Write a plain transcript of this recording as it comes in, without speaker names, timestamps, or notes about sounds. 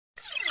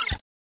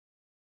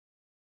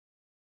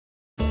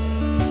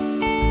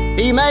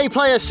He may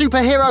play a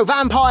superhero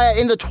vampire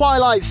in the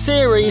Twilight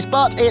series,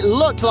 but it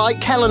looked like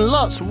Kellan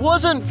Lutz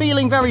wasn't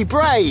feeling very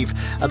brave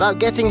about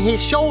getting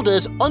his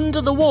shoulders under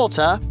the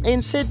water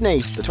in Sydney.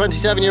 The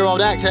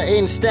 27-year-old actor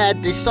instead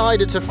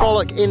decided to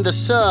frolic in the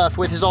surf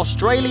with his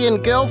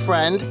Australian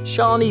girlfriend,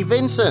 Sharni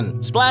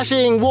Vinson.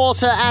 Splashing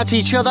water at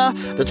each other,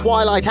 the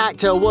Twilight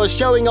actor was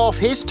showing off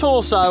his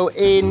torso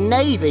in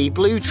navy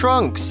blue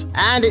trunks.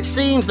 And it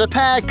seems the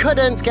pair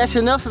couldn't get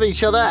enough of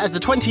each other as the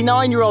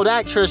 29-year-old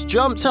actress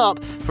jumped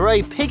up for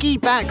a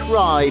piggyback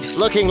ride,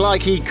 looking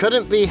like he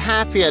couldn't be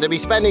happier to be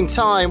spending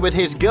time with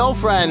his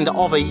girlfriend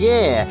of a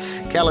year.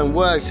 Kellan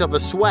worked up a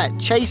sweat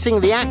chasing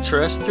the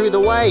actress through the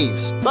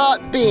waves.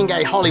 But being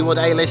a Hollywood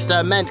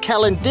A-lister meant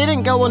Kellan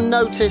didn't go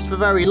unnoticed for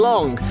very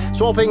long,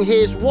 swapping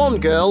his one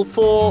girl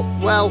for,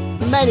 well,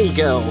 many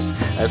girls,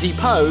 as he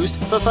posed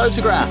for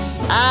photographs.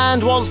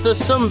 And once the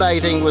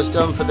sunbathing was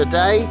done for the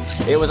day,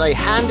 it was a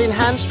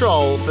hand-in-hand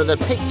stroll for the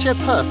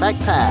picture-perfect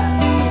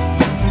pair.